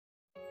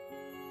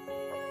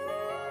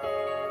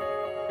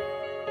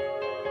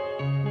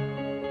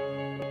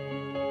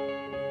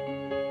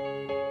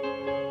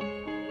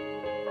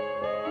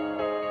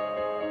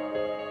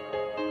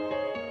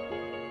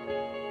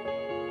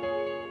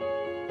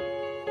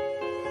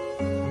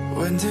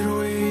When did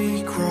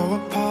we grow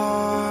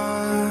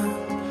apart?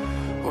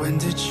 When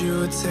did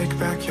you take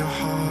back your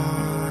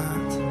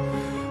heart?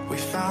 We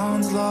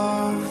found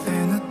love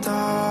in the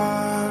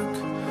dark,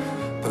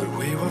 but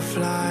we were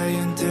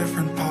flying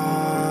different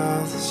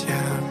paths,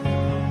 yeah.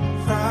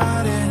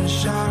 Riding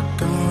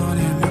shotgun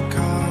in the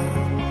car,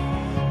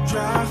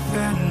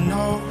 driving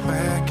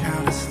nowhere,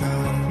 counting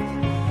stars.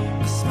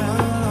 The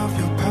smell of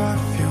your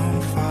perfume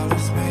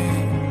follows me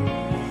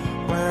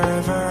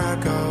wherever I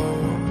go.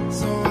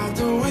 So why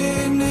do we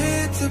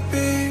need to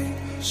be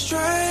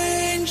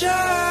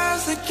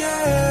strangers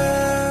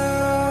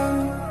again,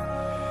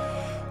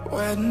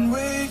 when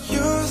we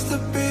used to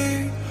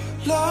be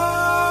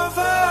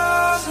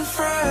lovers and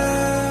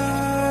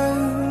friends?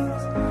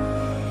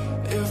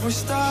 If we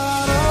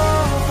start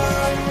over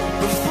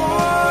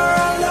before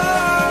our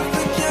love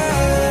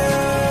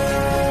began,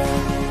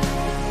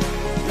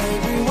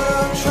 maybe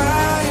we'll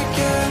try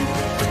again,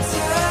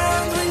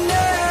 pretend we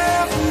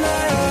never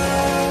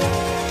met,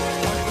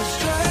 like we're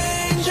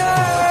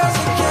strangers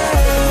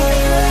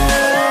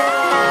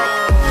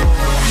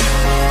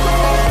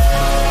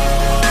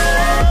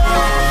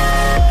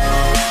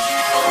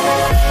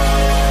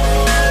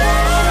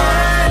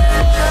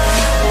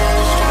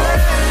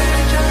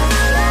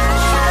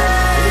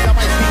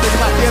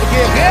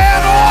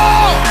Guerrero!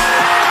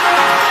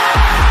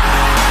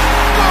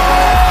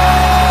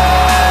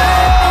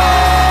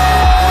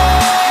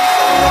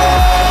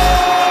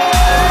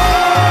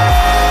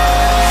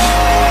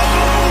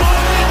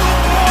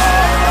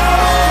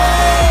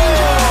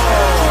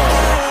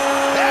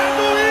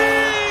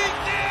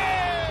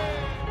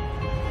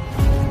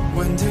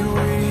 When did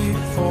we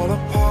fall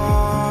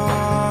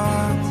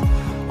apart?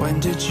 When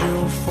did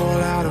you fall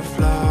out of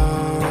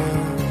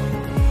love?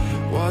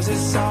 Was it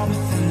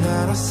something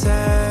that I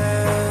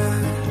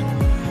said?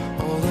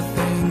 All the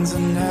things I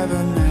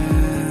never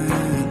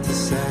meant to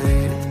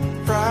say.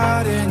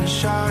 Riding a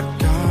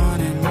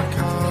shotgun in my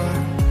car,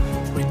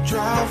 we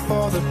drive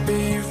all the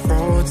beef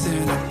roads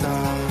in the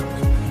dark.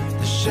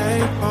 The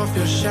shape of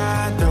your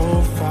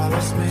shadow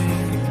follows me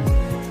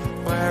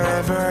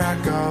wherever I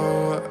go.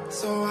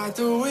 So why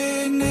do we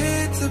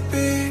need to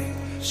be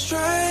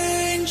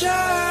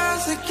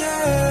strangers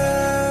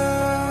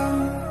again,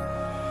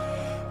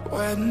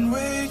 when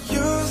we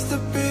used to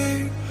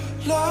be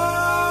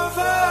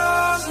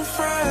lovers and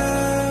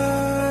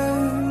friends?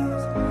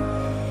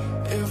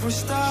 If we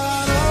start